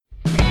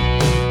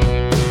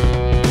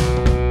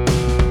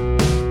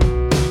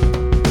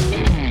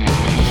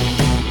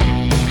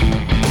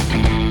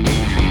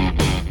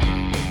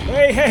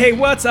Hey,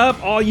 what's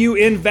up, all you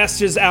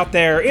investors out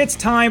there? It's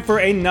time for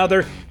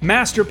another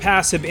Master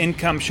Passive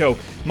Income show.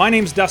 My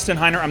name's Dustin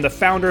Heiner. I'm the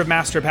founder of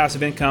Master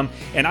Passive Income,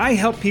 and I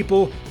help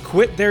people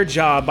quit their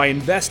job by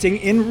investing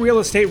in real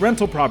estate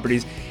rental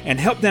properties and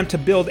help them to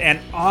build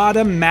an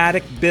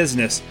automatic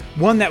business,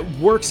 one that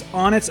works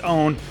on its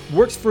own,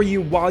 works for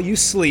you while you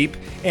sleep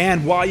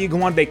and while you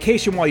go on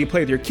vacation, while you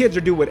play with your kids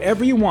or do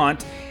whatever you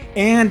want,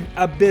 and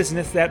a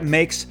business that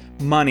makes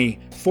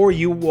money for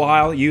you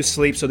while you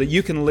sleep so that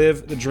you can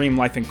live the dream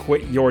life and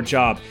quit your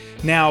job.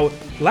 Now,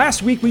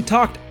 last week we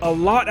talked a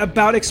lot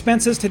about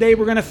expenses. Today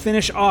we're going to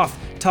finish off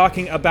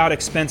talking about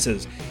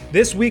expenses.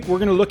 This week we're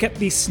going to look at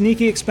the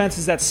sneaky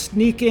expenses that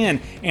sneak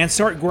in and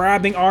start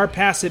grabbing our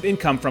passive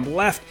income from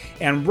left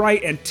and right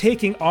and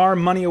taking our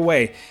money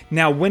away.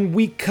 Now, when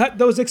we cut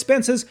those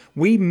expenses,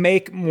 we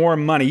make more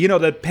money. You know,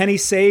 the penny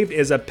saved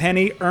is a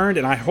penny earned,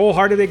 and I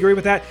wholeheartedly agree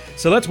with that.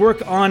 So let's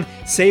work on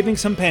saving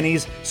some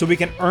pennies so we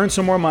can earn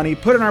some more money,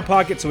 put it in our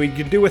pocket so we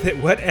can do with it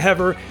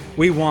whatever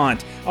we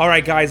want. All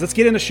right, guys, let's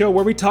get in the show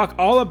where we talk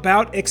all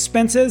about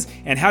expenses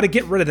and how to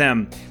get rid of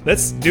them.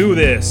 Let's do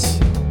this.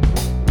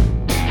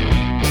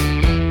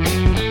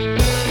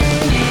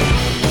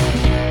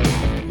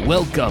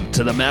 Welcome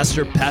to the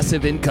Master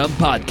Passive Income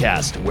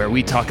Podcast, where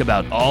we talk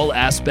about all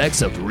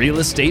aspects of real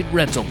estate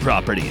rental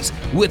properties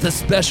with a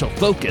special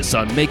focus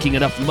on making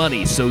enough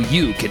money so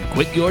you can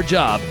quit your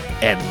job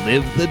and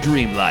live the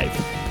dream life.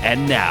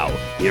 And now,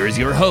 here is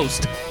your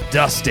host,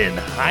 Dustin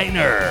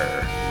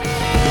Heiner.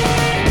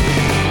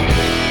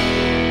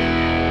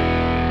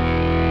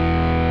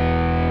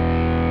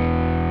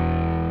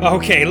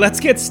 Okay, let's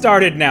get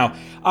started now.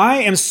 I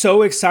am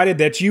so excited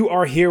that you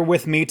are here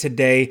with me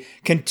today,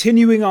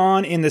 continuing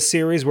on in the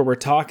series where we're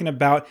talking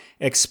about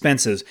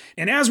expenses.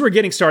 And as we're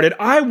getting started,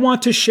 I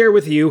want to share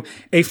with you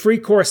a free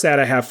course that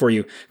I have for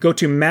you. Go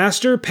to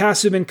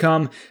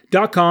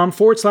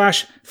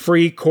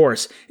masterpassiveincome.com/free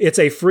course. It's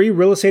a free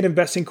real estate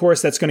investing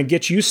course that's going to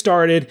get you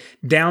started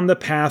down the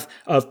path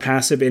of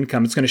passive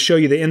income. It's going to show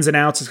you the ins and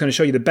outs. It's going to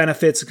show you the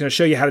benefits. It's going to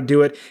show you how to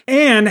do it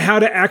and how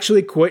to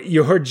actually quit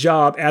your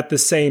job at the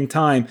same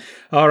time.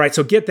 All right,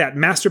 so get that,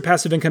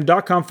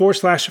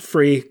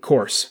 masterpassiveincome.com/free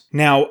course.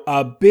 Now,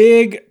 a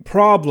big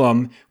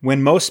problem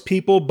when most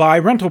people buy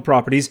rental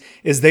properties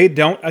is they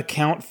don't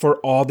account for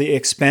all the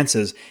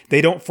expenses. They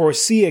don't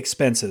foresee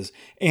expenses.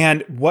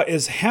 And what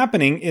is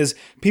happening is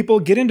people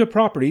get into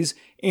properties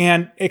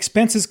and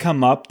expenses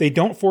come up they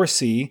don't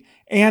foresee,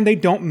 and they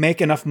don't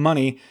make enough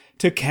money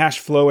to cash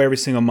flow every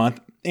single month.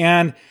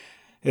 And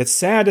it's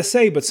sad to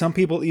say, but some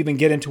people even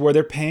get into where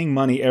they're paying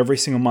money every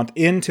single month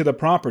into the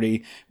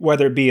property,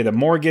 whether it be the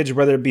mortgage,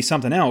 whether it be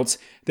something else.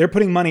 They're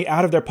putting money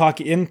out of their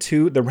pocket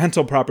into the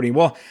rental property.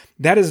 Well,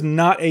 that is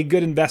not a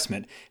good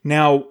investment.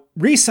 Now,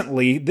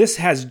 recently, this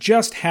has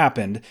just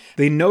happened.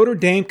 The Notre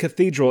Dame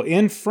Cathedral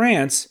in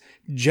France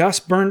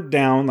just burnt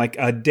down like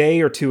a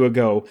day or two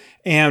ago.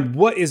 And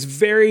what is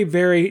very,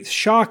 very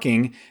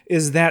shocking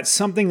is that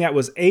something that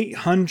was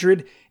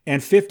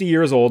 850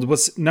 years old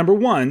was, number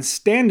one,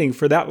 standing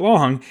for that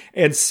long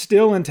and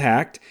still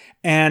intact.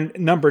 And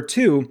number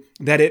two,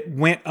 that it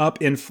went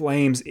up in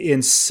flames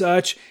in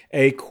such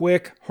a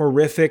quick,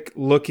 horrific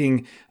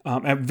looking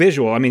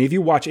visual. I mean, if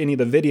you watch any of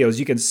the videos,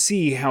 you can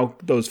see how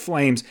those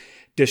flames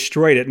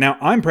destroyed it. Now,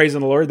 I'm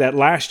praising the Lord that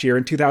last year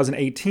in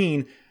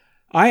 2018,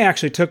 I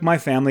actually took my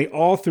family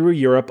all through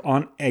Europe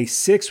on a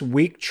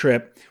 6-week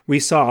trip. We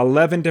saw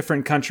 11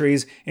 different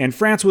countries, and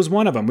France was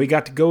one of them. We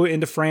got to go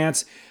into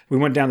France. We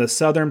went down the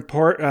southern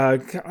part,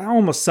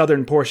 almost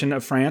southern portion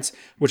of France,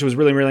 which was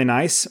really, really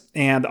nice.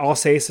 And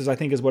Alsace, I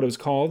think is what it was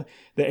called,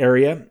 the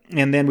area.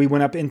 And then we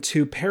went up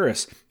into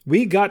Paris.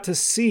 We got to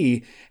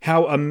see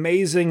how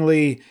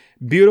amazingly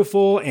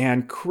beautiful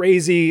and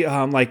crazy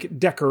like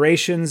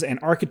decorations and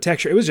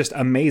architecture. It was just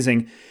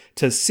amazing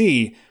to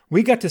see.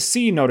 We got to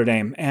see Notre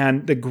Dame,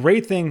 and the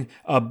great thing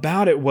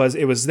about it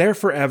was there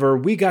forever.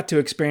 We got to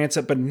experience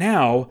it, but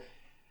now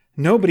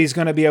nobody's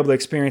going to be able to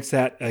experience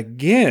that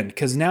again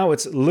because now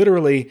it's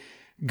literally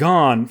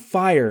gone.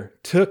 Fire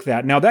took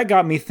that. Now that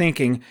got me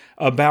thinking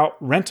about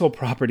rental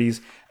properties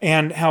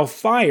and how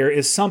fire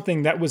is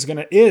something that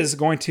is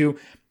going to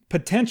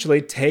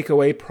potentially take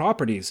away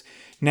properties.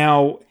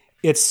 Now,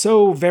 it's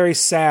so very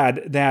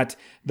sad that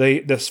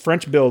this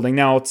French building,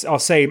 now I'll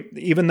say,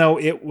 even though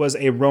it was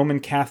a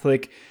Roman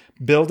Catholic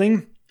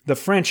building, the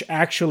French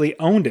actually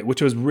owned it,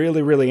 which was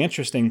really, really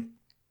interesting.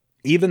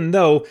 Even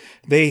though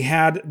they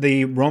had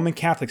the Roman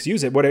Catholics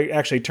use it, what it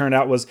actually turned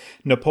out was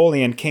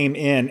Napoleon came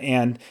in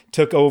and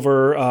took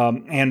over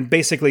and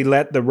basically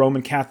let the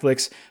Roman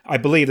Catholics, I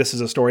believe this is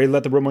a story,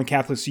 let the Roman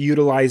Catholics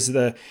utilize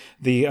the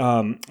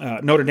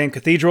Notre Dame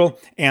Cathedral.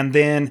 And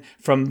then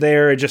from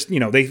there,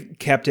 they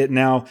kept it.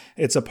 Now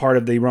it's a part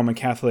of the Roman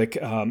Catholic,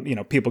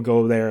 people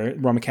go there,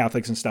 Roman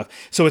Catholics and stuff.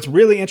 So it's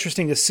really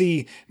interesting to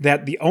see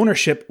that the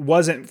ownership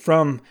wasn't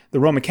from the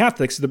Roman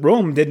Catholics. The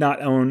Rome did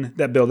not own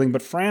that building,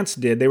 but France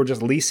did. They were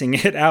just leasing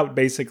it out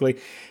basically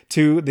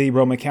to the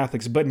Roman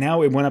Catholics, but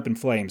now it went up in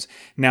flames.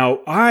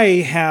 Now, I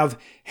have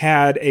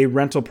had a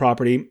rental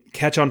property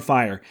catch on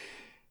fire.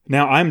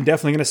 Now, I'm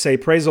definitely going to say,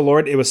 praise the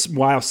Lord, it was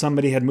while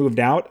somebody had moved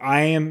out.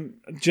 I am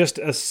just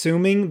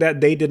assuming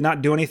that they did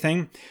not do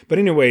anything. But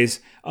anyways,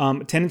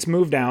 tenants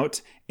moved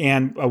out,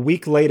 and a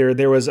week later,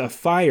 there was a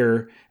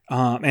fire,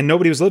 and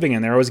nobody was living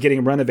in there. I was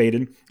getting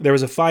renovated. There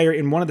was a fire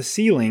in one of the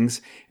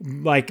ceilings,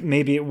 like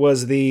maybe it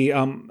was the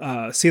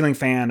ceiling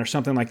fan or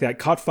something like that,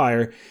 caught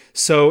fire.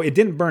 So it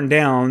didn't burn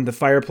down. The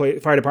fire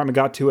department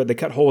got to it. They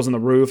cut holes in the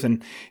roof.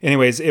 And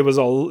anyways, it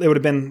would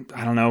have been,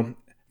 I don't know,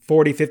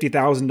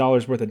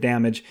 $40,000-$50,000 worth of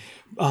damage.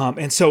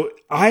 And so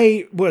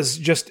I was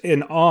just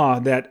in awe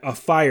that a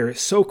fire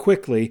so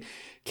quickly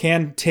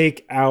can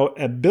take out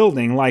a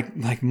building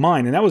like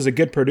mine. And that was a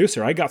good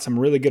producer. I got some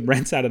really good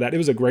rents out of that. It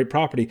was a great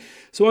property.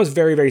 So I was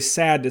very, very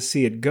sad to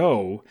see it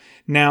go.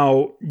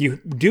 Now,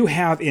 you do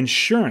have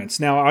insurance.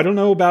 Now, I don't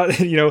know about,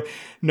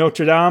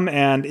 Notre Dame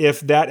and if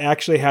that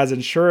actually has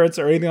insurance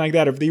or anything like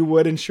that, if you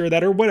would insure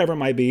that or whatever it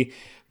might be.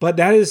 But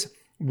that is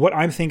what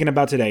I'm thinking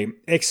about today.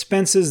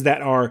 Expenses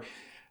that are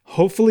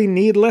hopefully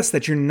needless,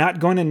 that you're not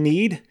going to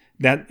need,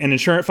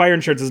 fire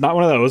insurance is not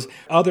one of those.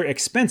 Other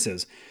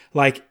expenses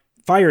like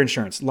fire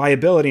insurance,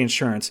 liability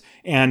insurance,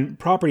 and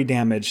property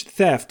damage,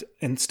 theft,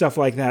 and stuff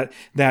like that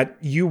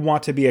you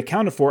want to be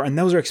accounted for. And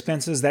those are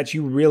expenses that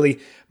you really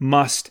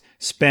must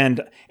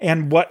spend.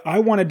 And what I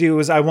want to do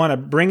is I want to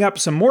bring up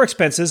some more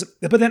expenses,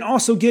 but then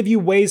also give you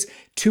ways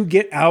to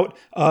get out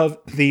of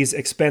these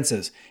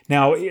expenses.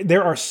 Now,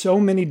 there are so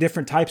many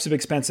different types of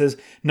expenses.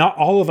 Not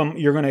all of them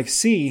you're going to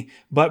see,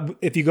 but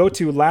if you go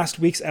to last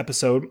week's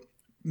episode,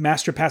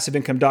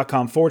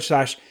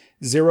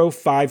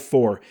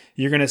 masterpassiveincome.com/054,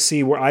 you're going to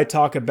see where I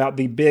talk about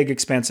the big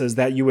expenses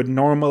that you would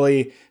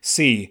normally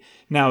see.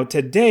 Now,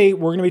 today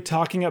we're going to be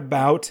talking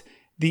about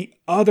the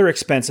other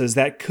expenses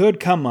that could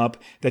come up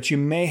that you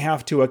may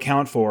have to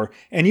account for,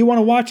 and you want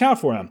to watch out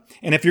for them.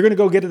 And if you're going to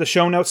go get to the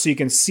show notes so you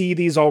can see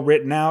these all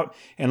written out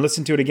and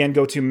listen to it again,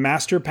 go to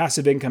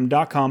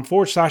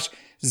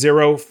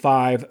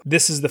masterpassiveincome.com/05.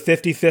 This is the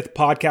 55th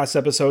podcast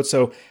episode,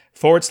 so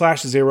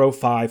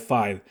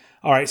 /055.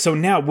 All right, so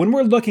now when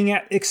we're looking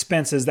at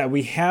expenses that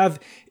we have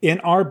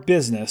in our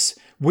business,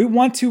 we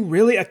want to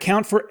really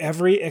account for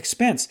every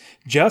expense.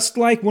 Just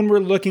like when we're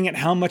looking at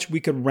how much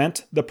we could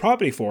rent the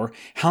property for,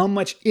 how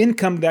much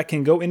income that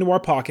can go into our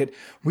pocket,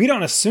 we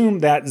don't assume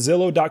that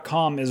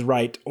Zillow.com is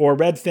right, or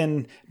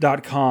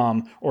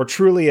Redfin.com, or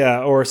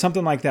Trulia, or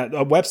something like that,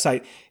 a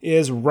website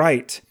is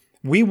right.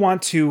 We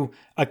want to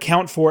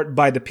account for it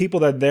by the people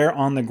that are there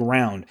on the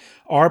ground,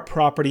 our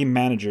property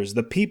managers,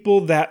 the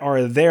people that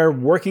are there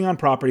working on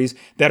properties,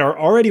 that are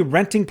already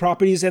renting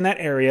properties in that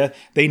area.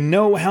 They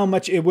know how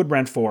much it would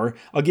rent for.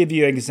 I'll give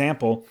you an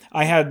example.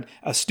 I had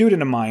a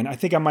student of mine, I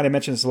think I might have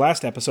mentioned this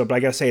last episode, but I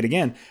got to say it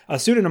again. A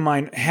student of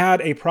mine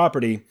had a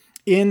property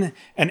in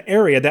an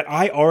area that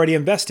I already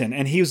invest in,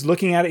 and he was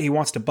looking at it. He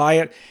wants to buy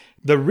it.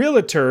 The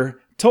realtor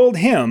told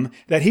him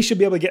that he should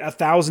be able to get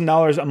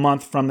 $1,000 a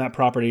month from that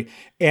property.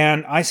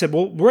 And I said,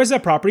 well, where's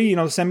that property?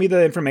 Send me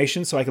the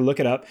information so I can look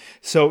it up.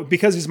 So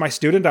because he's my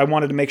student, I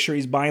wanted to make sure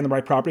he's buying the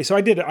right property. So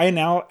I did. I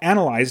now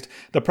analyzed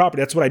the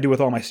property. That's what I do with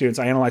all my students.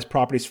 I analyze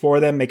properties for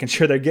them, making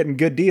sure they're getting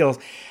good deals.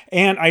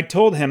 And I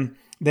told him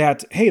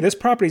that, hey, this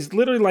property is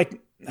literally like,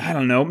 I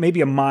don't know,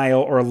 maybe a mile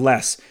or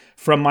less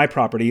from my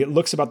property. It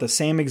looks about the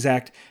same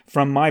exact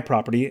from my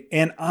property.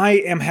 And I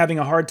am having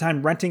a hard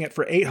time renting it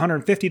for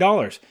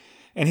 $850.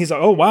 And he's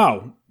like, oh,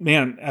 wow,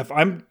 man, if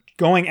I'm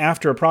going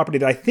after a property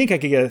that I think I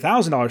could get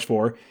 $1,000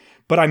 for,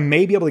 but I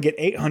may be able to get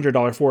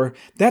 $800 for,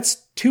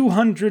 that's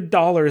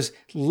 $200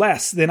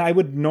 less than I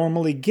would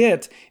normally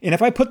get. And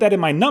if I put that in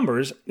my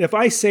numbers, if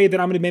I say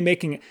that I'm going to be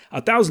making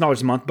 $1,000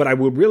 a month, but I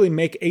would really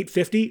make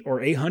 $850 or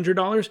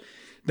 $800,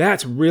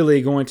 that's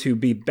really going to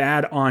be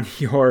bad on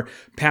your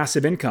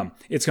passive income.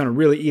 It's going to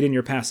really eat in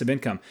your passive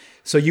income.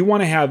 So you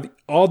want to have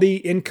all the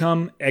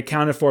income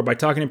accounted for by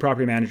talking to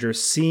property managers,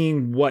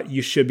 seeing what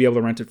you should be able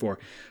to rent it for.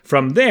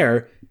 From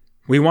there,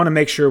 we want to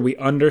make sure we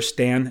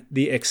understand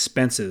the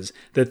expenses,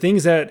 the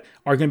things that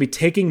are going to be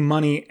taking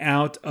money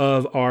out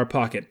of our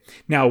pocket.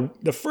 Now,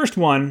 the first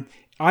one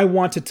I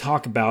want to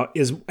talk about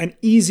is an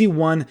easy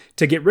one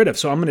to get rid of.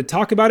 So I'm going to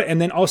talk about it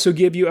and then also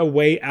give you a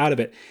way out of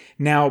it.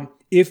 Now,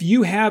 if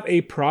you have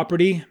a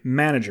property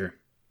manager,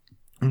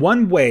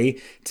 one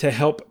way to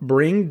help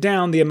bring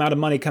down the amount of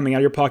money coming out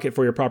of your pocket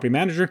for your property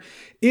manager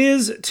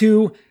is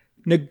to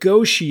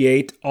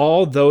negotiate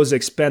all those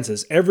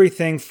expenses.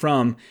 Everything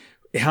from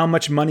how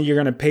much money you're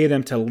going to pay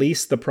them to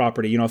lease the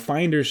property,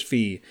 finder's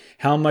fee,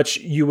 how much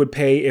you would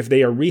pay if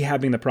they are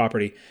rehabbing the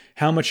property,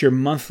 how much your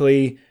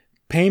monthly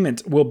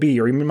payment will be,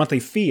 or your monthly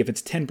fee if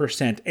it's 10%,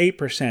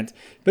 8%.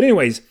 But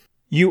anyways,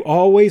 you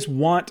always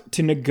want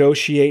to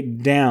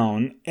negotiate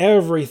down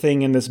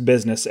everything in this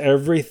business,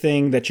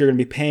 everything that you're going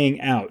to be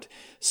paying out.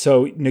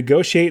 So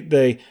negotiate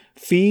the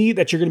fee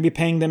that you're going to be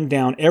paying them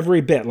down every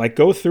bit. Like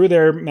go through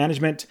their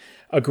management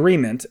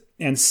agreement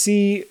and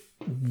see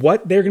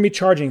what they're going to be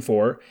charging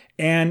for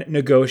and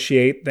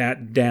negotiate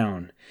that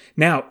down.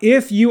 Now,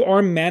 if you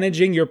are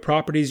managing your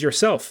properties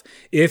yourself,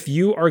 if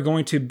you are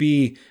going to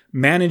be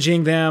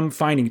managing them,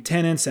 finding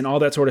tenants and all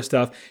that sort of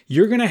stuff,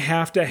 you're going to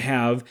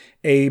have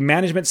a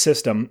management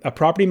system, a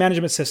property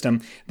management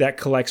system that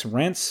collects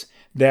rents,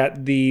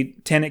 that the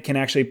tenant can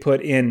actually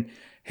put in,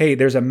 hey,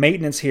 there's a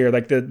maintenance here,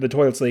 like the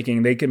toilet's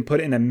leaking. They can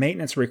put in a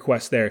maintenance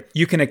request there.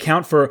 You can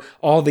account for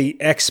all the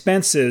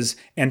expenses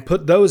and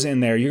put those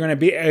in there. You're going to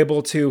be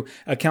able to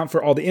account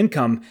for all the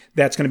income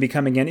that's going to be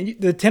coming in.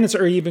 The tenants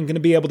are even going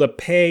to be able to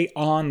pay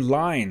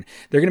online.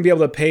 They're going to be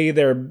able to pay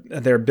their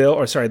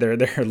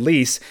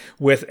lease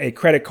with a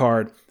credit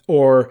card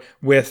or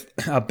with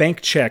a bank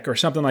check or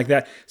something like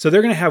that. So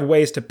they're going to have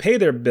ways to pay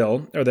their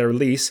bill or their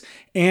lease.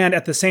 And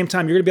at the same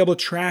time, you're going to be able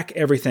to track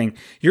everything.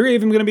 You're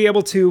even going to be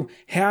able to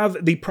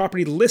have the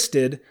property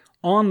listed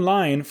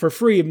online for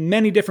free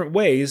many different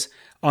ways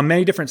on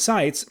many different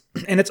sites,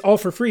 and it's all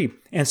for free.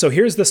 And so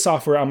here's the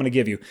software I'm going to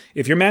give you.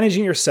 If you're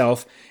managing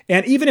yourself,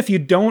 and even if you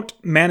don't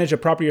manage a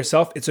property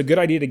yourself, it's a good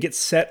idea to get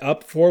set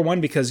up for one,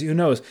 because who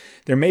knows,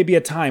 there may be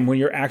a time when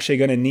you're actually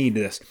going to need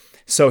this.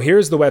 So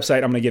here's the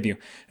website I'm going to give you.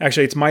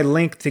 Actually, it's my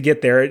link to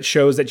get there. It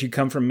shows that you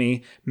come from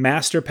me,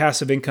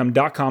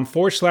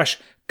 masterpassiveincome.com/cozy,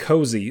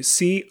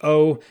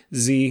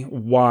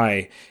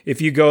 COZY.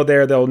 If you go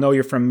there, they'll know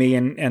you're from me,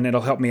 and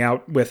it'll help me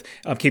out with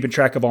keeping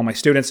track of all my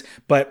students.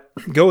 But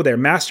go there,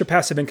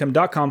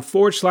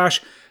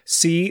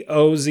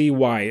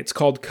 masterpassiveincome.com/COZY. It's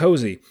called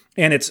Cozy,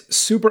 and it's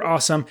super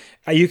awesome.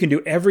 You can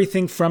do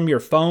everything from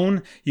your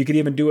phone. You can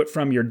even do it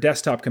from your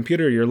desktop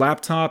computer, your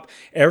laptop.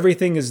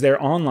 Everything is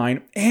there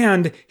online.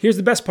 And here's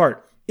the best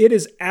part. It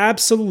is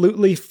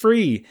absolutely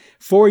free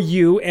for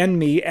you and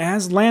me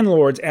as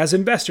landlords, as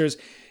investors.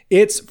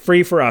 It's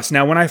free for us.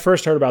 Now, when I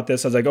first heard about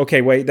this, I was like,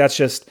 okay, wait, that's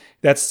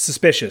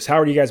suspicious. How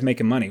are you guys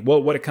making money?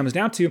 Well, what it comes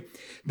down to,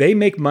 they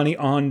make money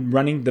on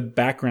running the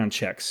background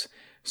checks.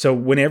 So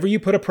whenever you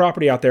put a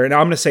property out there, and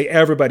I'm going to say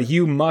everybody,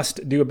 you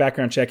must do a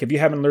background check. If you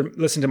haven't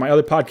listened to my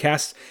other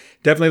podcasts,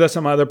 definitely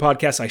listen to my other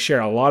podcasts. I share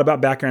a lot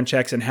about background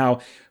checks and how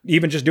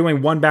even just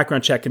doing one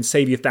background check can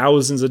save you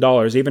thousands of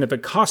dollars. Even if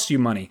it costs you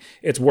money,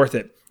 it's worth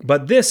it.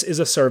 But this is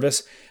a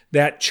service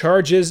that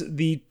charges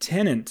the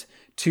tenant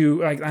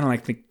to, I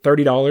think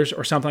 $30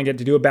 or something like that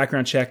to do a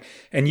background check.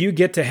 And you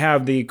get to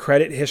have the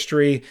credit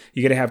history,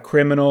 you get to have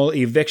criminal,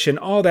 eviction,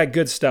 all that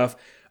good stuff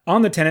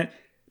on the tenant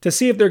to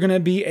see if they're going to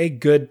be a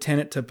good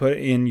tenant to put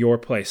in your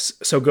place.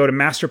 So go to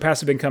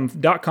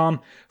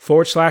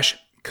masterpassiveincome.com/cozy,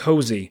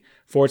 /cozy,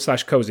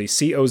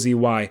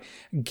 COZY.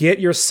 Get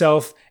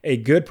yourself a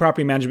good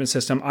property management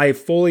system. I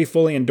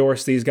fully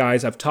endorse these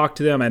guys. I've talked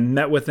to them. I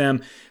met with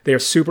them. They're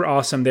super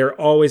awesome. They're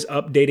always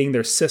updating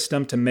their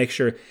system to make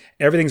sure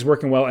everything's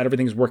working well,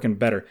 everything's working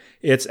better.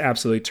 It's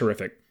absolutely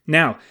terrific.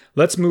 Now,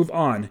 let's move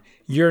on.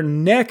 Your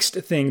next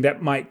thing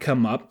that might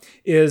come up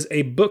is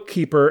a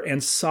bookkeeper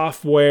and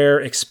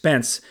software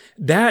expense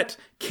that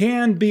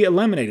can be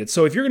eliminated.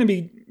 So if you're going to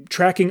be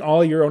tracking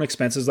all your own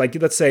expenses, like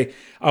let's say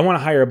I want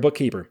to hire a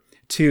bookkeeper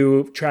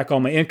to track all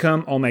my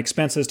income, all my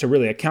expenses, to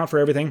really account for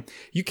everything,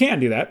 you can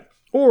do that.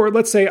 Or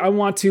let's say I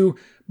want to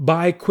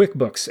buy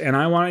QuickBooks and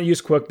I want to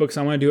use QuickBooks.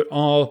 I want to do it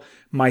all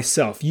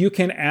myself. You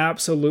can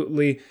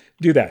absolutely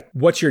do that.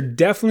 What you're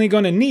definitely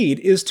going to need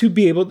is to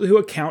be able to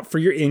account for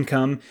your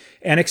income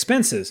and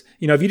expenses.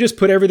 If you just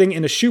put everything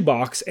in a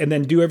shoebox and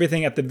then do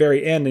everything at the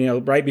very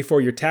end, right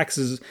before your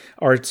taxes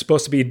are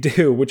supposed to be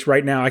due, which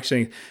right now it's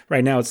the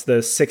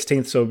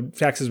 16th, so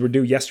taxes were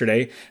due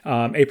yesterday,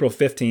 April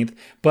 15th.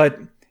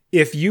 But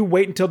if you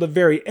wait until the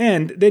very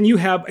end, then you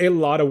have a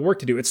lot of work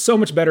to do. It's so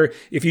much better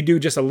if you do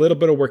just a little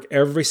bit of work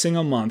every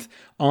single month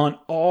on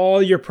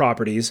all your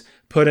properties,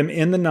 put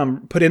in the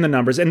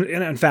numbers. And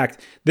in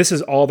fact, this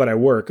is all that I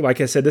work. Like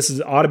I said, this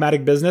is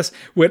automatic business.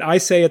 When I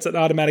say it's an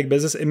automatic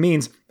business, it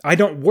means I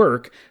don't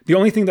work. The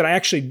only thing that I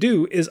actually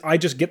do is I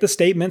just get the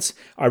statements.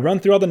 I run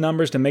through all the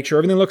numbers to make sure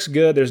everything looks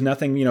good. There's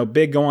nothing,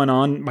 big going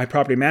on. My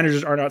property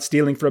managers are not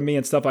stealing from me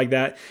and stuff like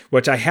that,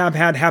 which I have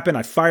had happen.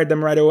 I fired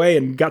them right away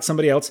and got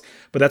somebody else,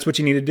 but that's what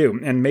you need to do.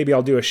 And maybe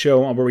I'll do a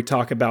show where we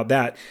talk about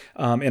that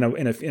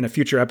in a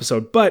future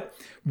episode. But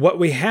what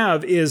we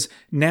have is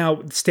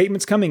now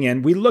statements coming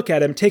in. We look at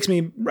them. It takes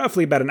me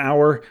roughly about an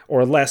hour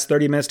or less,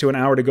 30 minutes to an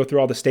hour to go through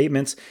all the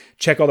statements,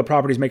 check all the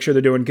properties, make sure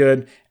they're doing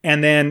good,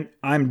 and then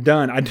I'm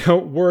done. I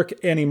don't work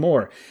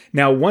anymore.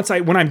 Now,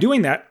 when I'm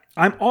doing that,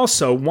 I'm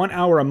also 1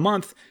 hour a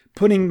month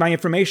putting my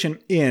information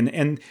in.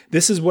 And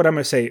this is what I'm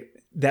going to say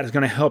that is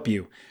going to help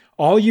you.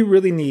 All you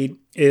really need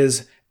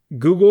is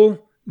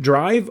Google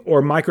Drive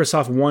or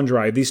Microsoft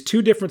OneDrive, these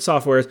two different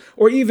softwares,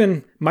 or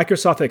even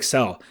Microsoft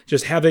Excel,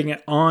 just having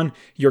it on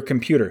your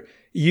computer.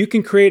 You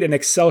can create an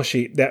Excel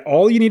sheet that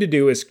all you need to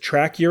do is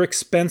track your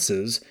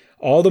expenses,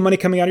 all the money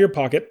coming out of your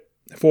pocket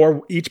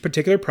for each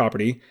particular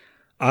property,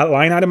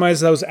 line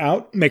itemize those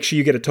out, make sure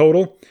you get a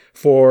total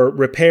for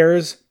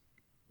repairs,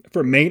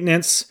 for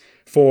maintenance,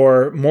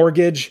 for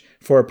mortgage,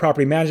 for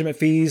property management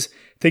fees,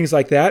 things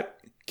like that.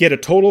 Get a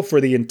total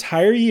for the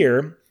entire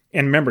year.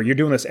 And remember, you're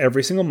doing this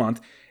every single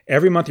month.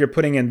 Every month you're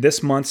putting in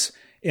this month's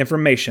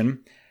information.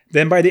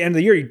 Then by the end of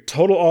the year, you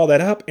total all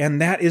that up,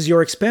 and that is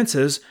your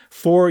expenses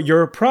for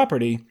your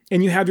property,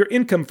 and you have your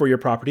income for your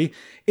property.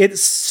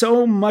 It's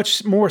so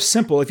much more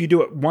simple if you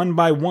do it one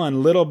by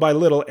one, little by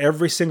little,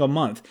 every single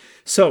month.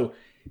 So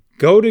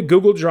go to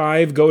Google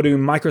Drive, go to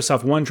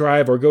Microsoft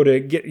OneDrive, or go to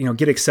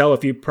get Excel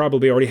if you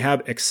probably already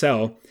have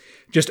Excel.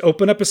 Just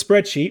open up a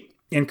spreadsheet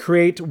and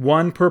create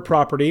one per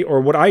property,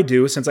 or what I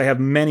do, since I have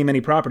many, many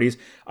properties,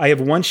 I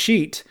have one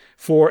sheet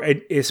for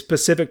a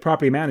specific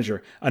property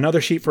manager,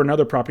 another sheet for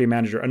another property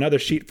manager, another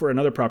sheet for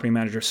another property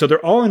manager. So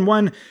they're all in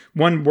one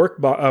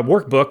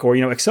workbook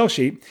or Excel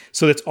sheet,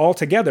 so it's all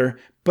together,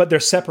 but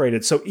they're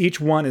separated. So each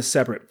one is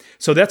separate.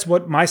 So that's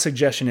what my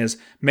suggestion is.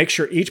 Make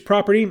sure each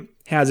property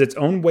has its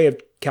own way of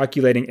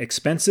calculating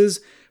expenses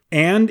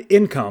and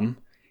income.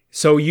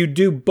 So you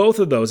do both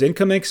of those,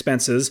 income and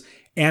expenses,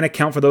 and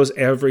account for those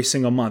every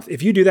single month.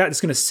 If you do that,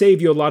 it's going to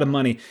save you a lot of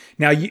money.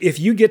 Now, if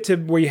you get to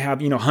where you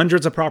have,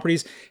 hundreds of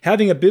properties,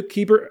 having a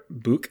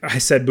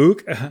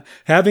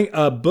having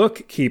a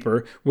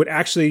bookkeeper would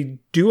actually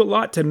do a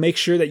lot to make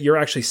sure that you're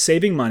actually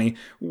saving money,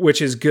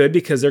 which is good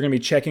because they're going to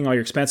be checking all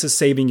your expenses,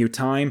 saving you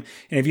time.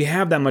 And if you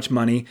have that much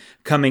money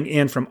coming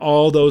in from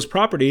all those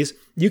properties,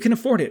 you can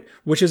afford it,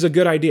 which is a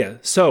good idea.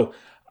 So,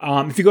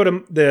 if you go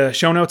to the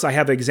show notes, I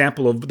have an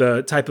example of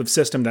the type of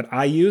system that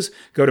I use.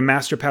 Go to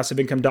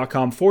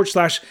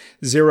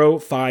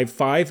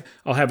masterpassiveincome.com/055.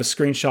 I'll have a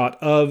screenshot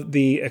of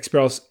the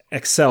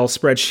Excel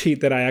spreadsheet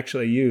that I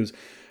actually use.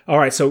 All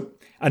right, so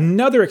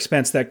another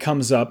expense that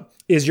comes up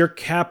is your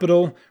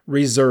capital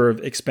reserve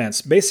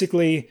expense.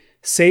 Basically,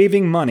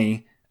 saving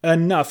money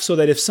enough so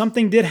that if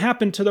something did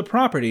happen to the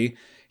property,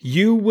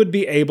 you would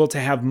be able to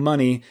have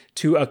money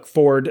to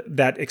afford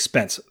that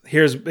expense.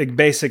 Here's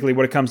basically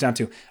what it comes down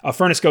to. A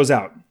furnace goes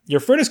out. Your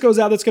furnace goes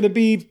out, that's going to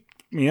be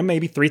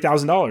maybe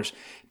 $3,000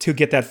 to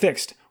get that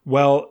fixed.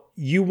 Well,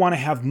 you want to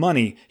have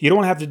money. You don't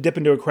want to have to dip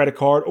into a credit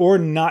card or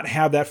not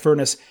have that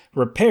furnace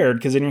repaired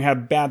because then you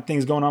have bad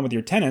things going on with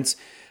your tenants.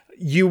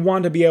 You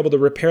want to be able to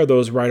repair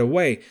those right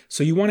away.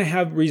 So you want to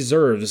have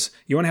reserves.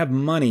 You want to have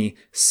money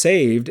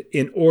saved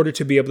in order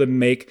to be able to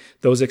make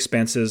those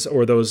expenses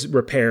or those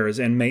repairs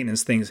and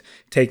maintenance things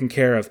taken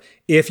care of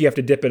if you have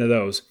to dip into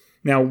those.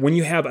 Now, when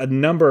you have a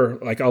number,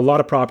 like a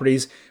lot of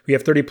properties, we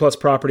have 30 plus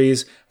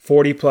properties,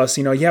 40 plus,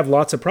 you have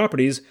lots of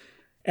properties.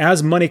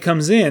 As money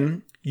comes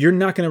in, you're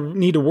not going to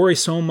need to worry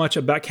so much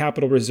about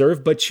capital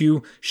reserve, but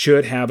you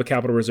should have a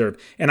capital reserve.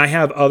 And I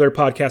have other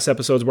podcast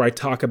episodes where I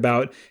talk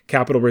about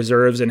capital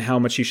reserves and how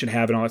much you should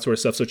have and all that sort of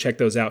stuff. So check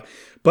those out.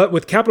 But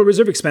with capital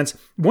reserve expense,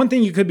 one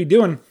thing you could be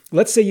doing,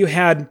 let's say you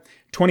had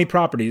 20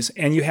 properties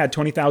and you had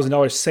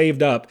 $20,000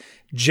 saved up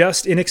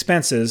just in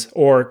expenses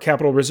or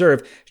capital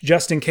reserve,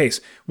 just in case.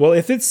 Well,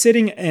 if it's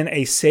sitting in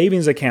a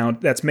savings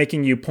account that's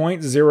making you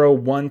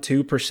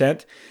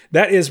 0.012%,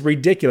 that is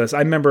ridiculous.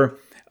 I remember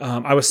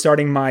I was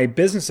starting my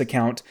business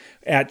account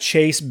at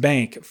Chase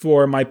Bank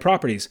for my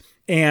properties.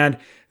 And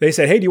they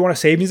said, hey, do you want a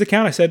savings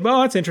account? I said,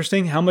 well, that's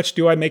interesting. How much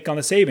do I make on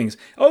the savings?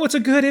 Oh, it's a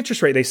good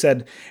interest rate, they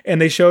said.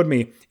 And they showed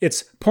me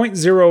it's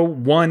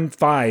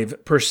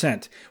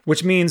 0.015%,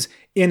 which means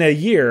in a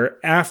year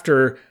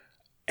after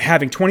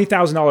having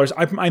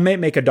 $20,000, I might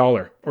make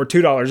 $1 or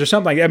 $2 or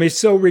something like that. I mean, it's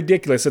so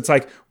ridiculous. It's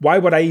like, why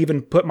would I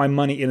even put my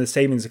money in the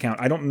savings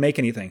account? I don't make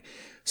anything.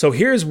 So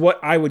here's what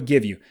I would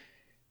give you.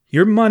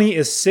 Your money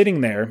is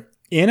sitting there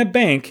in a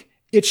bank.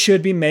 It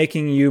should be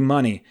making you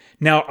money.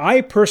 Now,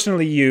 I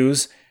personally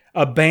use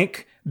a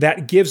bank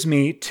that gives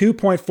me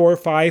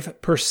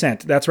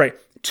 2.45%. That's right,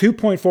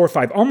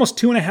 2.45, almost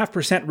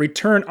 2.5%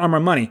 return on my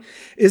money.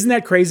 Isn't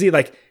that crazy?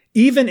 Like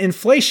even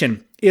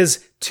inflation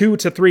is 2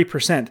 to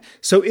 3%.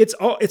 So it's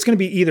going to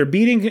be either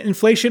beating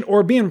inflation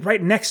or being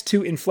right next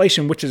to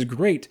inflation, which is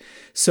great.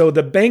 So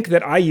the bank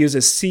that I use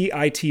is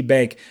CIT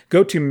Bank.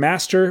 Go to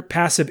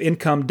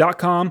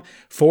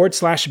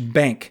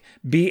masterpassiveincome.com/bank,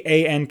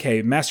 BANK,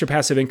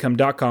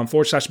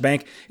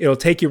 masterpassiveincome.com/bank. It'll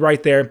take you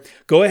right there.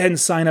 Go ahead and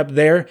sign up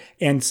there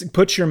and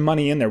put your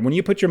money in there. When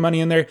you put your money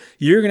in there,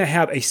 you're going to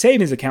have a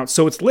savings account,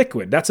 so it's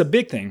liquid. That's a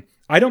big thing.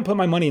 I don't put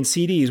my money in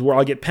CDs where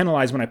I'll get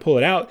penalized when I pull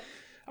it out.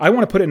 I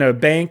want to put it in a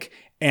bank,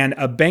 and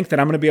a bank that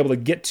I'm going to be able to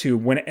get to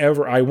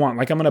whenever I want.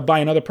 Like I'm going to buy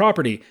another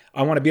property.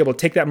 I want to be able to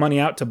take that money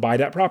out to buy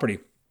that property.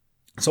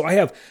 So I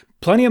have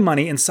plenty of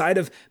money inside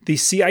of the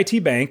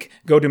CIT Bank.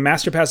 Go to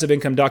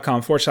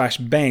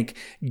masterpassiveincome.com/bank.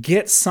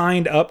 Get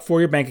signed up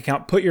for your bank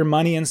account. Put your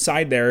money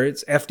inside there.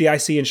 It's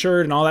FDIC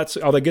insured and all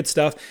the good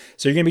stuff.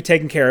 So you're going to be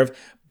taken care of.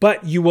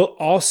 But you will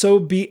also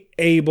be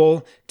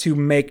able to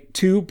make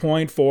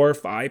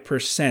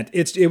 2.45%.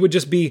 It would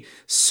just be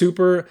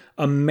super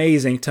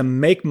amazing to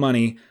make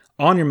money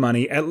on your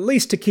money, at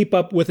least to keep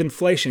up with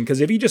inflation. Because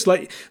if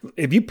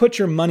you put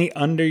your money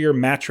under your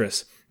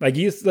mattress,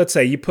 let's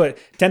say you put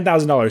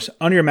 $10,000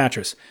 under your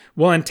mattress.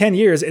 Well, in 10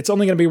 years, it's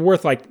only going to be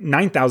worth like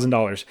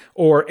 $9,000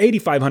 or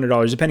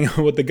 $8,500, depending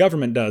on what the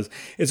government does.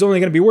 It's only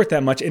going to be worth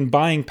that much in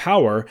buying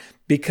power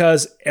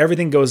because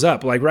everything goes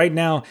up. Like right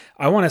now,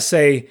 I want to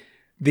say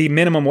the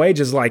minimum wage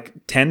is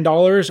like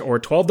 $10 or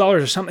 $12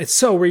 or something. It's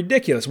so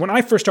ridiculous. When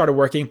I first started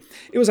working,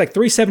 it was like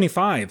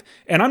 $3.75.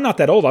 And I'm not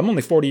that old. I'm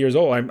only 40 years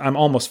old. I'm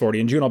almost 40.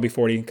 In June, I'll be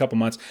 40 in a couple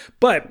months.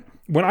 But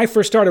when I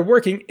first started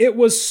working, it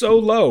was so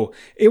low.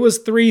 It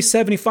was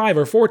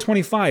 $3.75 or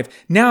 $4.25.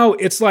 Now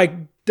it's like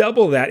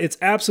double that. It's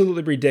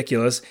absolutely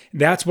ridiculous.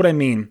 That's what I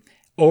mean.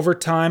 Over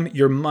time,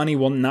 your money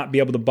will not be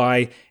able to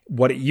buy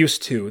what it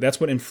used to. That's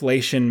what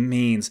inflation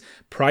means.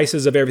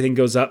 Prices of everything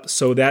goes up,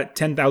 so that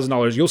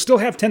 $10,000, you'll still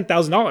have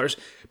 $10,000,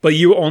 but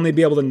you will only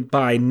be able to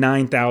buy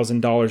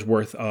 $9,000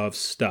 worth of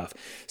stuff.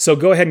 So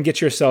go ahead and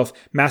get yourself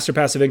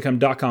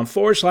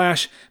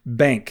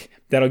masterpassiveincome.com/bank.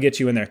 That'll get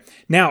you in there.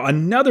 Now,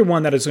 another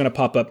one that is going to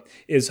pop up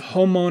is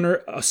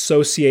homeowner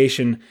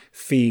association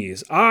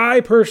fees.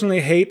 I personally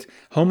hate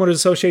homeowners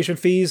association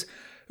fees.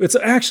 It's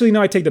actually,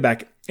 no, I take that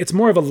back. It's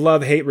more of a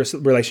love-hate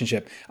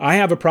relationship. I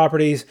have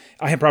properties in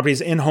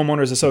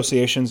homeowners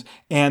associations,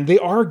 and they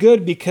are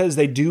good because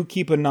they do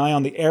keep an eye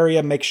on the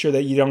area, make sure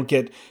that you don't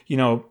get,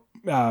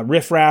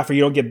 riffraff, or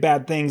you don't get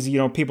bad things.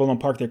 People don't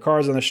park their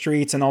cars on the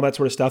streets and all that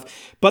sort of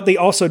stuff. But they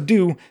also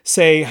do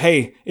say,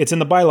 hey, it's in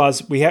the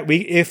bylaws.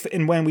 If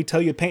and when we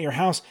tell you to paint your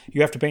house, you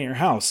have to paint your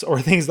house,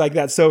 or things like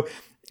that. So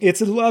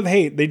it's a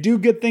love-hate. They do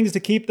good things to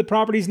keep the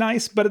properties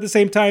nice, but at the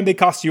same time, they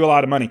cost you a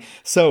lot of money.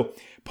 So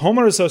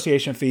homeowner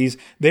association fees,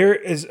 there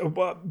is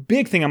a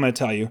big thing I'm going to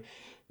tell you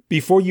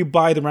before you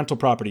buy the rental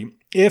property.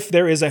 If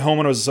there is a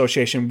homeowners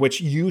association,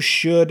 which you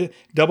should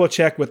double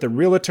check with the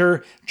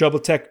realtor, double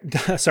check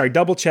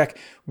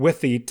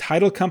with the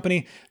title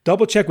company,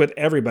 double check with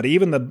everybody,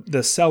 even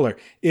the seller.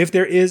 If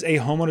there is a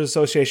homeowners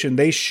association,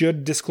 they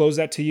should disclose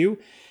that to you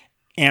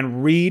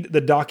and read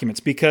the documents,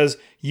 because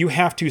you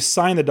have to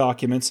sign the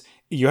documents.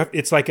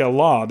 It's like a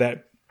law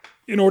that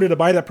in order to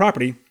buy that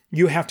property,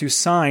 you have to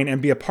sign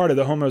and be a part of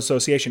the homeowner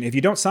association. If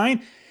you don't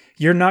sign,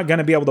 you're not going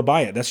to be able to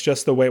buy it. That's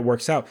just the way it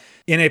works out.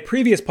 In a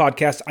previous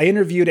podcast, I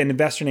interviewed an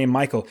investor named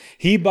Michael.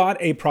 He bought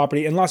a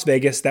property in Las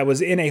Vegas that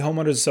was in a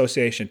homeowners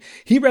association.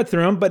 He read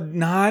through them, but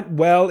not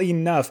well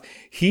enough.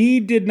 He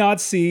did not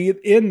see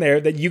in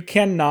there that you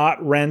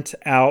cannot rent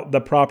out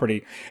the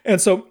property. And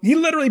so he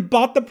literally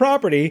bought the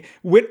property,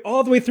 went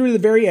all the way through to the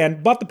very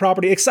end, bought the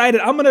property,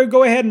 excited, I'm going to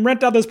go ahead and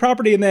rent out this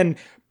property, and then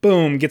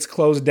boom, gets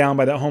closed down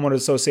by the homeowners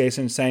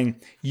association saying,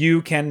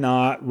 you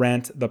cannot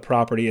rent the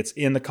property. It's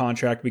in the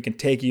contract. We can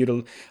take you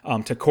to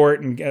court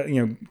and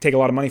take a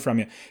lot of money from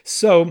you.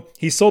 So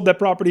he sold that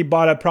property,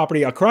 bought a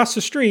property across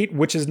the street,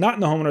 which is not in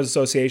the homeowners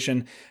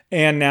association,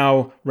 and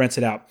now rents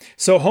it out.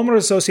 So homeowners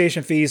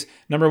association fees,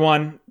 number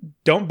one,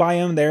 don't buy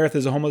them there if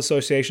there's a homeowners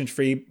association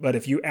fee. But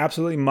if you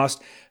absolutely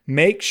must,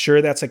 make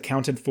sure that's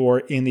accounted for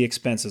in the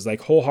expenses,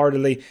 like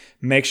wholeheartedly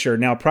make sure.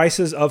 Now,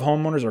 prices of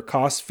homeowners or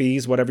costs,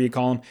 fees, whatever you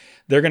call them,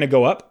 they're going to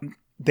go up.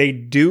 They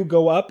do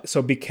go up,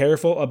 so be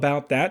careful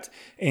about that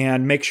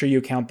and make sure you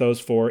account those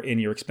for in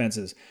your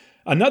expenses.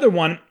 Another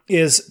one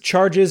is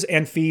charges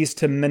and fees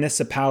to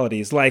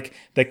municipalities like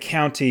the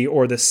county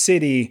or the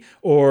city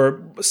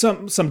or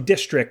some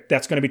district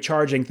that's going to be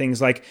charging things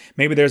like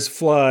maybe there's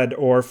flood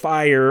or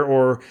fire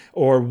or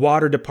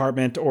water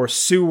department or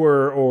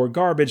sewer or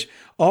garbage.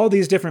 All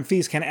these different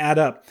fees can add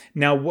up.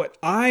 Now, what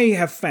I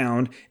have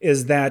found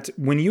is that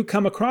when you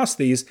come across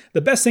these,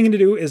 the best thing to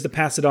do is to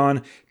pass it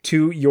on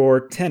to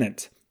your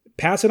tenant.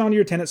 Pass it on to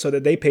your tenant so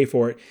that they pay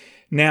for it.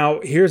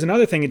 Now, here's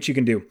another thing that you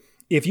can do.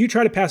 If you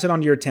try to pass it on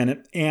to your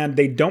tenant and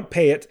they don't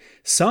pay it,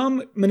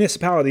 some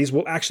municipalities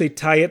will actually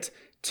tie it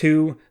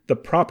to the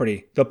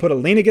property. They'll put a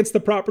lien against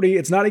the property.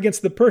 It's not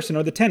against the person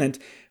or the tenant.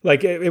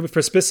 Like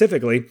for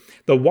specifically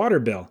the water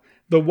bill.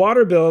 The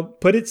water bill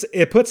puts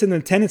in the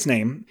tenant's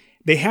name.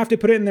 They have to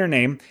put it in their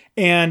name.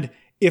 And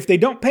if they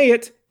don't pay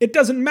it, it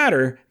doesn't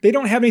matter. They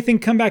don't have anything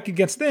come back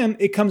against them.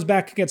 It comes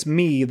back against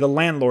me, the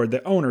landlord,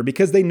 the owner,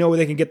 because they know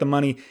they can get the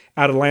money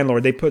out of the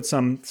landlord. They put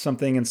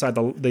something inside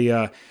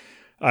the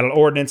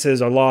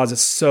ordinances or laws. Is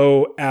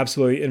so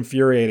absolutely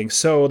infuriating.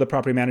 So the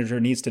property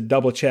manager needs to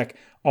double check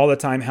all the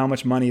time how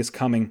much money is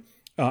coming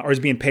or is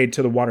being paid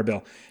to the water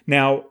bill.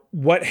 Now,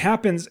 what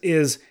happens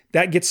is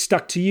that gets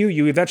stuck to you.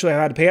 You eventually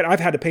have had to pay it. I've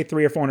had to pay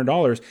 $300 or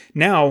 $400.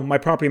 Now, my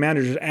property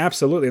managers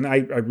absolutely, and I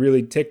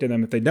really tick to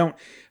them if they don't,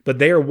 but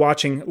they are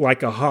watching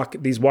like a hawk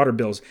these water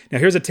bills. Now,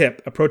 here's a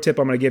pro tip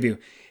I'm going to give you.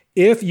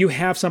 If you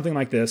have something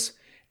like this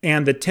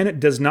and the tenant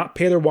does not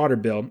pay their water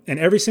bill, and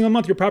every single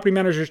month your property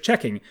manager is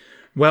checking,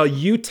 well,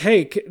 you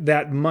take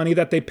that money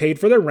that they paid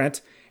for their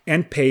rent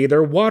and pay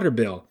their water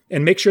bill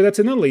and make sure that's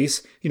in the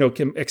lease,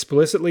 can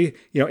explicitly,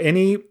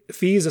 any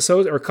fees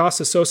or costs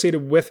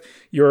associated with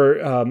your,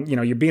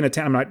 you being a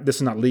tenant. This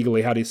is not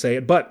legally, how do you say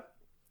it, but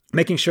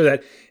making sure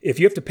that if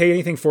you have to pay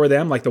anything for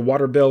them, like the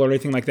water bill or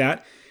anything like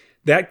that,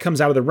 that comes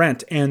out of the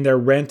rent, and their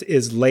rent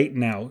is late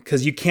now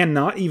because you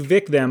cannot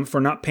evict them for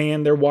not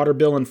paying their water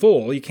bill in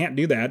full. You can't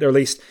do that, or at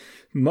least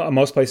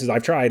most places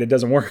I've tried, it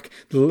doesn't work.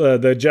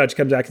 The judge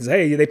comes back and says,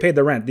 hey, they paid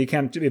the rent. You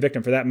can't evict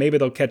them for that. Maybe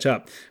they'll catch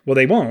up. Well,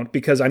 they won't,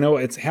 because I know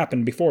it's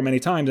happened before many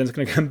times and it's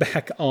going to come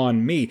back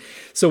on me.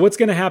 So what's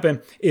going to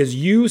happen is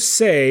you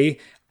say,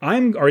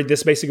 this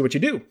is basically what you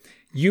do.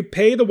 you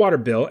pay the water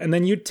bill, and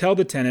then you tell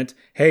the tenant,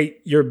 hey,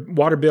 your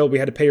water bill, we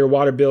had to pay your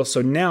water bill,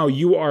 so now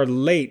you are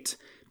late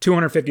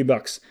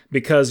 $250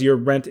 because your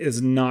rent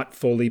is not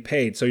fully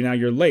paid. So now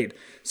you're late.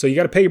 So you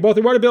got to pay both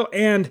your water bill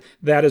and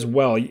that as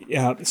well.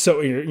 So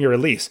your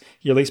lease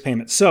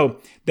payment. So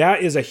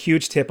that is a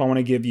huge tip I want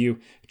to give you.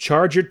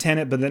 Charge your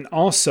tenant, but then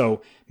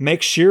also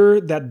make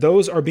sure that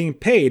those are being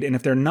paid. And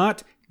if they're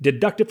not,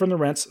 deduct it from the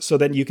rents so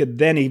that you could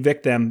then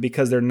evict them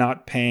because they're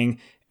not paying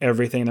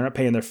everything. They're not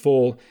paying their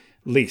full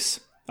lease.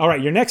 All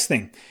right, your next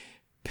thing,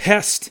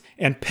 pest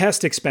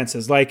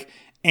expenses like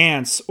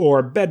ants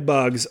or bed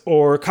bugs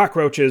or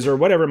cockroaches or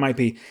whatever it might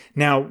be.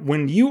 Now,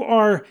 when you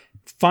are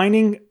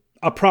finding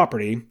a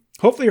property,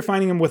 hopefully you're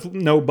finding them with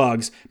no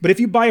bugs, but if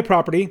you buy a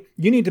property,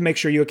 you need to make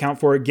sure you account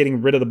for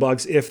getting rid of the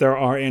bugs if there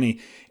are any.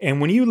 And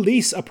when you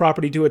lease a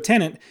property to a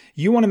tenant,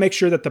 you want to make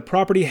sure that the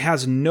property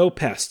has no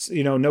pests,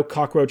 no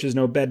cockroaches,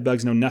 no bed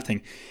bugs, no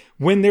nothing.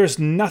 When there's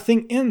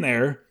nothing in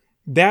there,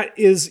 that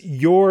is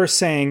your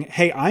saying,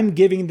 hey, I'm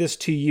giving this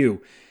to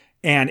you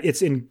and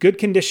it's in good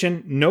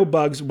condition, no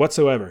bugs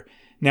whatsoever.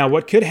 Now,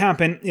 what could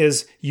happen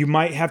is you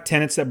might have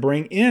tenants that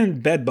bring in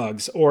bed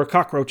bugs or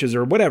cockroaches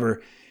or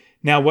whatever.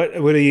 Now, what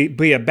would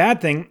be a bad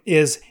thing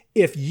is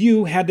if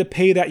you had to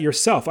pay that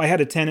yourself. I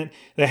had a tenant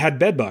that had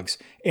bed bugs,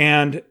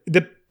 and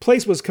the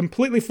place was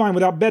completely fine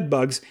without bed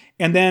bugs,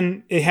 and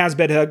then it has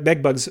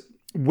bed bugs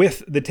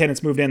with the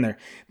tenants moved in there.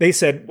 They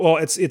said, well,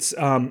 it's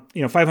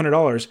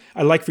 $500.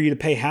 I'd like for you to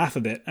pay half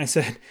of it. I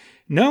said,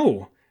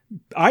 no.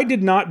 I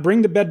did not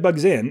bring the bed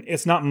bugs in.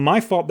 It's not my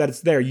fault that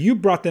it's there. You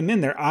brought them in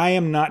there. I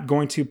am not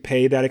going to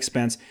pay that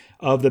expense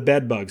of the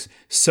bed bugs.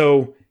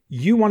 So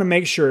you want to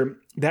make sure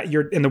that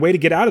and the way to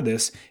get out of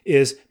this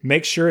is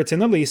make sure it's in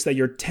the lease that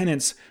your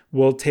tenants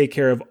will take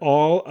care of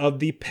all of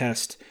the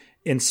pest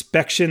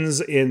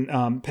inspections,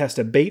 in pest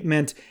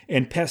abatement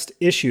and pest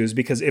issues,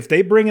 because if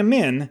they bring them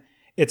in,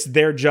 it's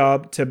their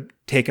job to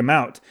take them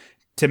out,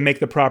 to make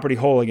the property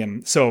whole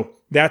again. So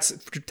that's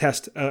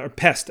pest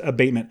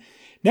abatement.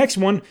 Next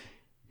one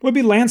would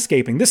be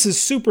landscaping. This is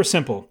super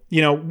simple.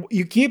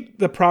 You keep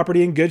the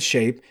property in good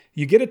shape,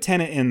 you get a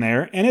tenant in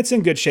there, and it's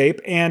in good shape,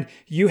 and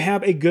you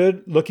have a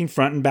good looking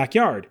front and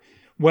backyard.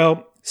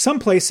 Well, some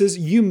places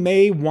you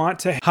may want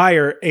to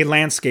hire a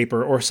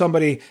landscaper or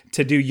somebody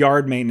to do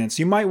yard maintenance.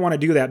 You might want to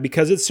do that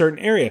because it's a certain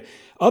area.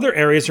 Other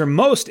areas, or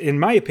in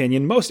my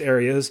opinion, most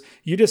areas,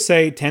 you just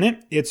say,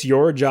 tenant, it's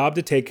your job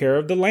to take care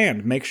of the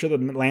land. Make sure the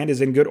land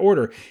is in good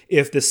order.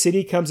 If the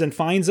city comes and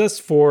fines us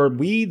for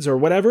weeds or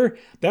whatever,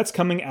 that's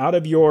coming out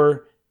of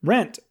your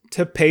rent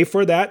to pay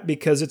for that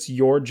because it's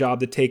your job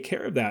to take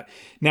care of that.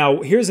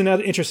 Now, here's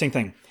another interesting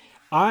thing.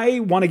 I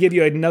want to give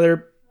you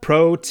another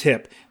pro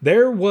tip.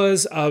 There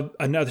was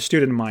another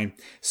student of mine.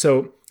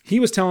 So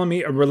he was telling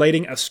me,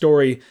 relating a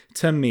story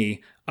to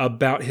me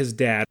about his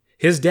dad.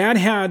 His dad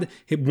had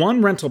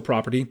one rental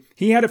property.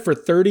 He had it for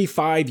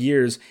 35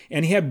 years,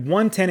 and he had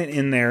one tenant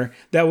in there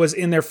that was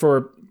in there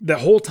for the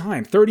whole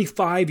time,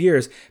 35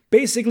 years,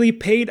 basically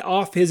paid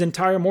off his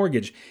entire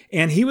mortgage.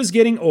 And he was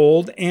getting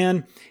old,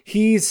 and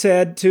he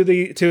said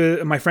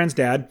to my friend's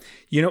dad,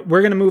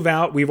 we're going to move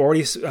out. We've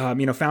already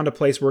found a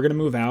place. We're going to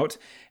move out.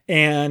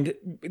 And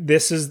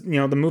this is,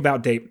 the move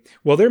out date.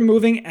 Well, they're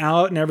moving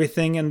out and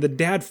everything. And the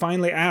dad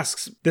finally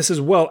asks, this is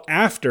well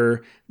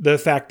after the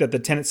fact that the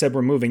tenant said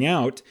we're moving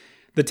out.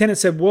 The tenant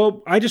said,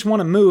 well, I just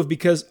want to move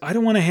because I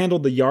don't want to handle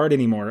the yard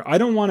anymore. I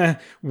don't want to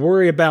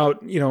worry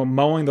about,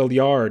 mowing the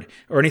yard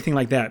or anything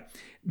like that.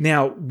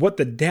 Now, what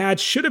the dad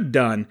should have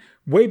done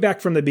way back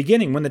from the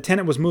beginning when the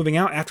tenant was moving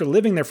out after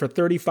living there for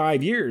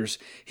 35 years,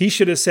 he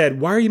should have said,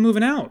 why are you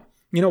moving out?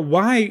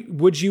 Why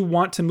would you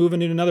want to move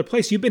into another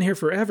place? You've been here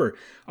forever.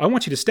 I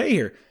want you to stay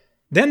here.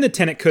 Then the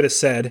tenant could have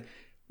said,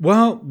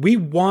 well, we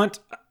want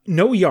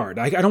no yard.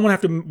 I don't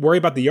want to have to worry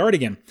about the yard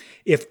again.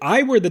 If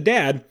I were the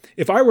dad,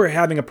 if I were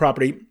having a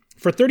property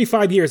for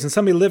 35 years and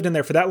somebody lived in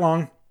there for that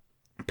long,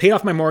 paid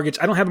off my mortgage,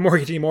 I don't have a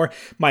mortgage anymore,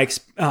 my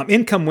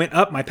income went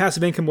up, my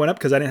passive income went up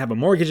because I didn't have a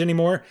mortgage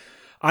anymore,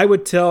 I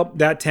would tell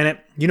that tenant,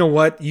 you know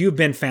what? You've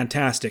been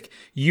fantastic.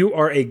 You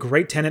are a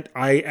great tenant.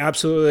 I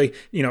absolutely,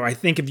 I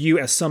think of you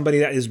as somebody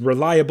that is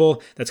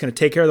reliable, that's going to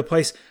take care of the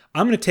place.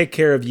 I'm going to take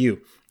care of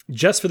you.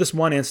 Just for this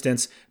one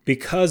instance,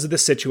 because of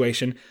this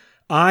situation,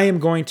 I am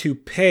going to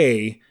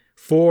pay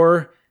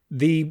for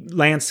the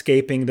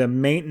landscaping, the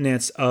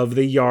maintenance of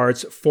the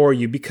yards for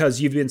you because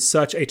you've been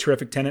such a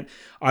terrific tenant.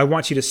 I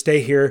want you to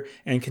stay here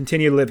and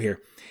continue to live here.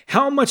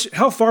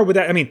 How far would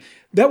that,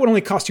 that would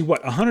only cost you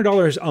what,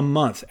 $100 a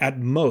month at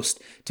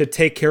most to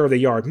take care of the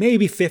yard,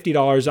 maybe $50,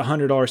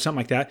 $100, something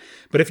like that.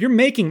 But if you're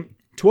making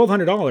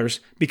 $1,200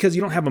 because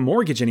you don't have a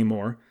mortgage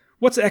anymore,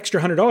 what's the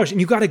extra $100?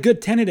 And you got a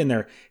good tenant in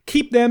there.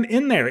 Keep them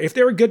in there. If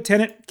they're a good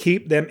tenant,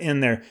 keep them in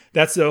there.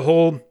 That's the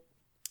whole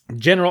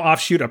general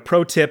offshoot, a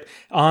pro tip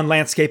on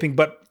landscaping,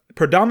 but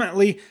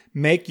predominantly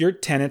make your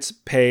tenants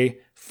pay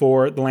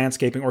for the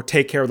landscaping or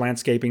take care of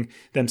landscaping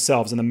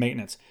themselves and the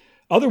maintenance.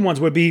 Other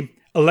ones would be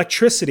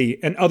electricity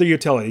and other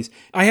utilities.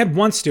 I had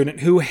one student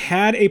who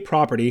had a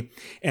property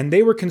and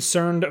they were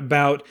concerned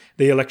about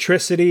the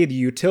electricity, the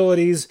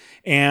utilities,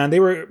 and they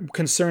were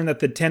concerned that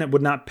the tenant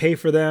would not pay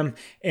for them.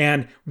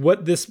 And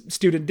what this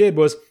student did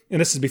was,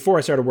 and this is before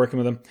I started working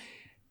with him,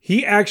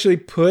 he actually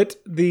put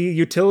the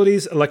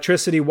utilities,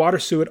 electricity, water,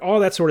 sewer, all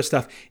that sort of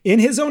stuff in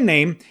his own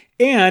name.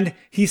 And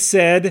he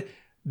said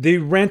the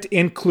rent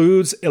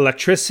includes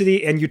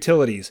electricity and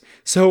utilities.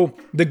 So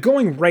the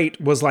going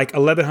rate was like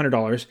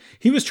 $1,100.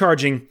 He was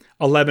charging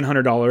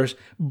 $1,100,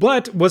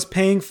 but was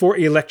paying for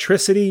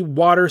electricity,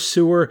 water,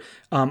 sewer,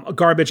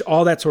 garbage,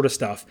 all that sort of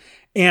stuff.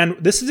 And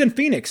this is in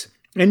Phoenix.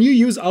 And you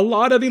use a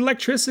lot of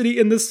electricity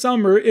in the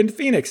summer in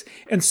Phoenix.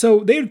 And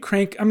so they'd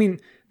crank up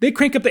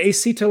the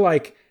AC to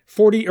like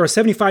 40 or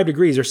 75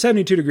 degrees or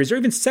 72 degrees or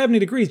even 70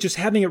 degrees, just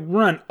having it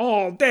run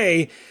all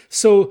day.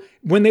 So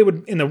when they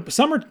would, in the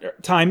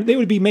summertime, they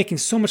would be making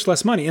so much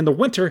less money. In the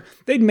winter,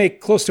 they'd make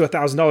close to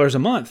 $1,000 a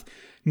month.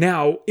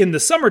 Now, in the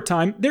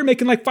summertime, they're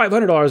making like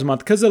 $500 a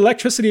month because the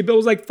electricity bill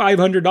is like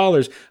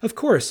 $500. Of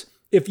course,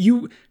 if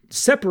you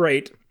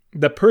separate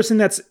the person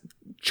that's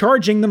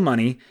charging the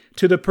money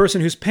to the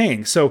person who's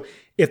paying. So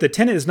if the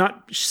tenant is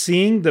not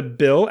seeing the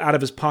bill out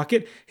of his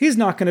pocket, he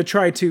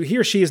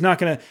or she is not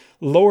going to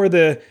lower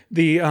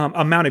the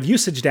amount of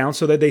usage down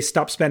so that they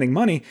stop spending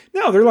money.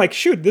 No, they're like,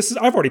 shoot,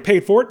 I've already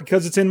paid for it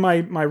because it's in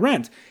my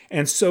rent.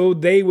 And so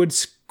they would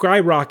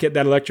skyrocket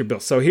that electric bill.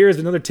 So here's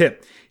another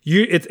tip.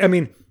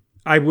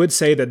 I would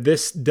say that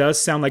this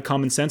does sound like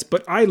common sense,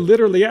 but I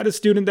literally had a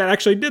student that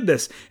actually did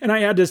this. And I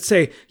had to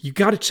say, you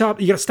got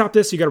to stop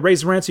this. You got to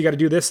raise rents. You got to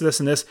do this, this,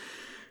 and this.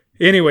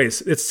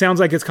 Anyways, it sounds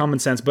like it's common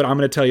sense, but I'm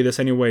going to tell you this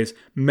anyways.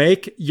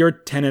 Make your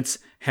tenants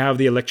have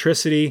the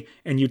electricity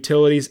and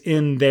utilities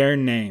in their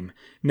name.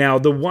 Now,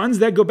 the ones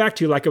that go back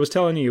to you, like I was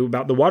telling you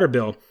about the water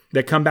bill,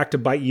 that come back to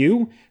bite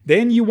you,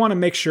 then you want to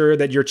make sure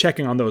that you're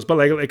checking on those. But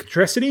like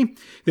electricity,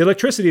 the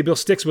electricity bill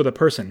sticks with a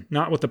person,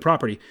 not with the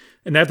property.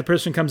 And that the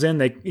person comes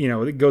in,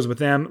 it goes with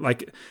them.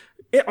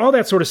 All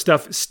that sort of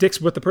stuff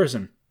sticks with the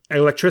person.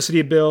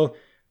 Electricity bill,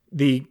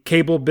 the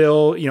cable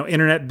bill,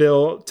 internet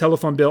bill,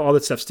 telephone bill, all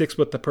that stuff sticks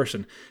with the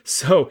person.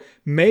 So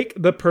make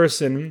the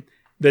person,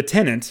 the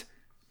tenant,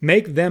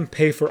 make them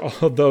pay for all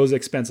of those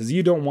expenses.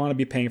 You don't want to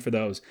be paying for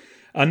those.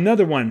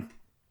 Another one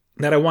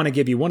that I want to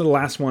give you, one of the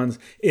last ones,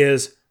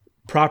 is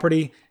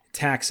property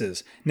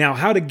taxes. Now,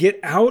 how to get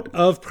out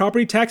of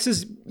property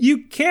taxes?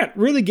 You can't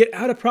really get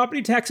out of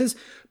property taxes,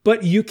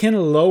 but you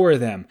can lower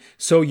them.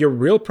 So your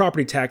real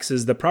property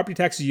taxes, the property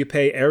taxes you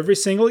pay every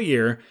single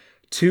year,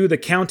 to the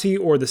county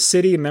or the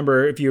city.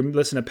 Remember, if you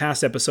listen to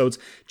past episodes,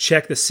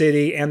 check the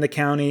city and the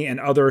county and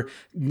other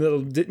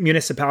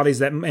municipalities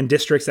and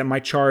districts that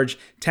might charge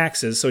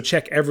taxes. So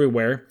check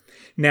everywhere.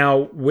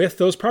 Now, with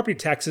those property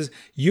taxes,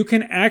 you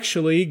can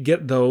actually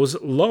get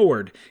those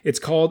lowered. It's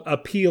called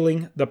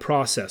appealing the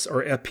process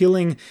or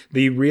appealing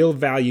the real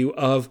value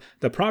of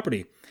the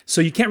property.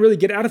 So you can't really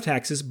get out of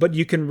taxes, but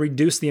you can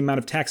reduce the amount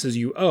of taxes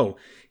you owe.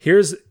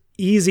 Here's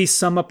easy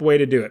sum up way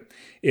to do it.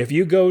 If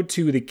you go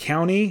to the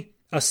county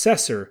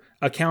assessor,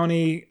 a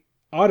county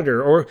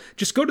auditor, or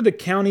just go to the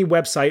county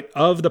website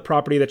of the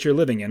property that you're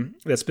living in,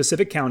 that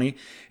specific county,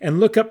 and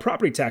look up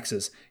property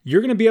taxes. You're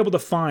going to be able to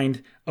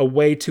find a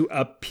way to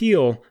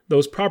appeal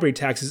those property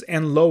taxes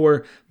and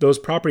lower those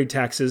property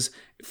taxes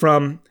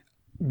from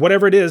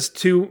whatever it is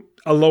to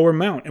a lower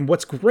amount. And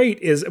what's great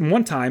is,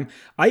 one time,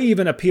 I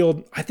even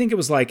appealed, I think it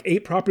was like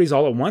 8 properties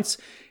all at once,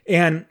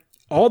 and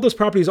all those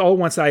properties all at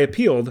once I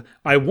appealed,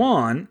 I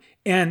won,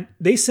 and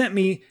they sent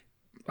me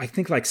I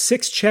think like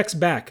 6 checks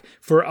back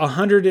for way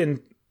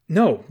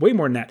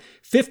more than that,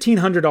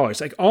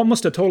 $1,500, like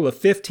almost a total of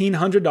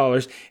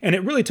 $1,500. And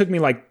it really took me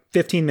like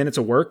 15 minutes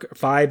of work,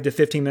 5 to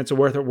 15 minutes of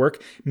worth of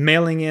work,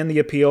 mailing in the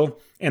appeal.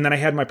 And then I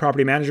had my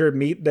property manager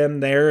meet them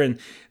there. And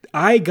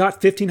I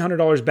got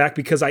 $1,500 back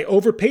because I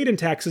overpaid in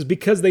taxes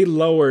because they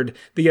lowered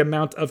the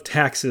amount of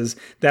taxes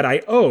that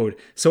I owed.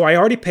 So I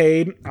already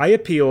paid, I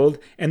appealed,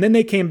 and then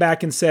they came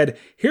back and said,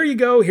 here you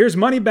go, here's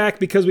money back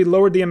because we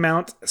lowered the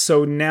amount.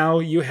 So now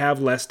you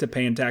have less to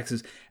pay in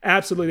taxes.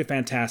 Absolutely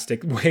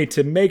fantastic way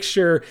to make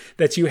sure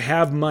that you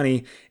have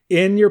money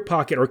in your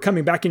pocket or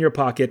coming back in your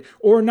pocket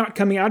or not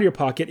coming out of your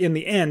pocket in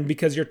the end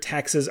because your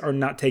taxes are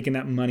not taking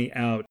that money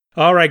out.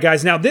 All right,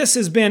 guys. Now, this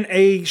has been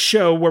a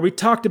show where we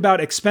talked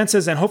about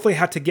expenses and hopefully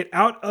how to get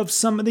out of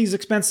some of these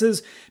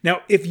expenses.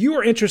 Now, if you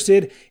are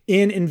interested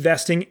in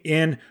investing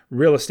in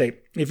real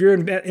estate, if you're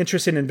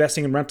interested in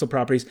investing in rental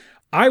properties,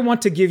 I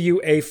want to give you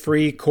a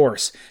free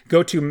course.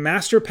 Go to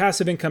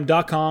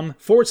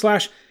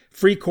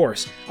masterpassiveincome.com/free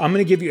course. I'm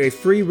going to give you a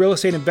free real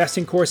estate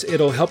investing course.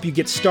 It'll help you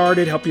get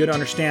started, help you to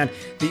understand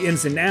the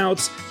ins and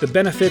outs, the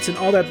benefits, and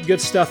all that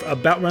good stuff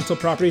about rental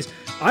properties.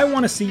 I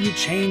want to see you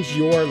change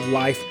your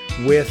life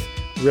with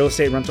real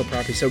estate rental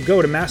property. So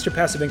go to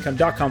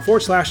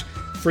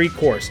masterpassiveincome.com/free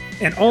course.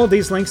 And all of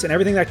these links and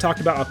everything that I talked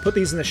about, I'll put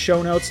these in the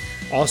show notes,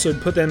 also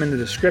put them in the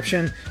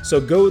description.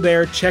 So go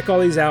there, check all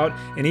these out.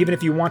 And even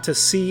if you want to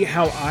see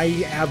how I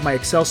have my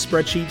Excel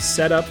spreadsheet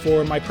set up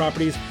for my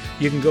properties,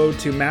 you can go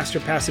to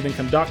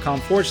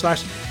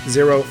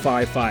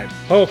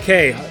masterpassiveincome.com/055.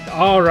 Okay,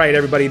 all right,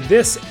 everybody.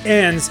 This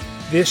ends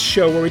this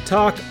show where we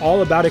talk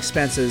all about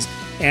expenses.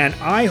 And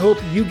I hope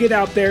you get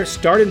out there,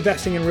 start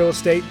investing in real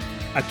estate,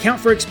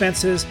 account for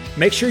expenses,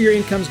 make sure your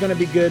income is going to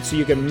be good so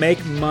you can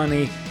make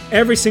money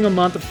every single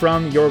month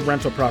from your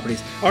rental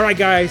properties. All right,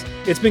 guys,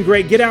 it's been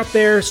great. Get out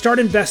there, start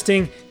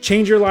investing,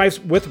 change your lives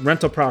with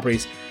rental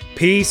properties.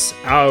 Peace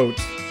out.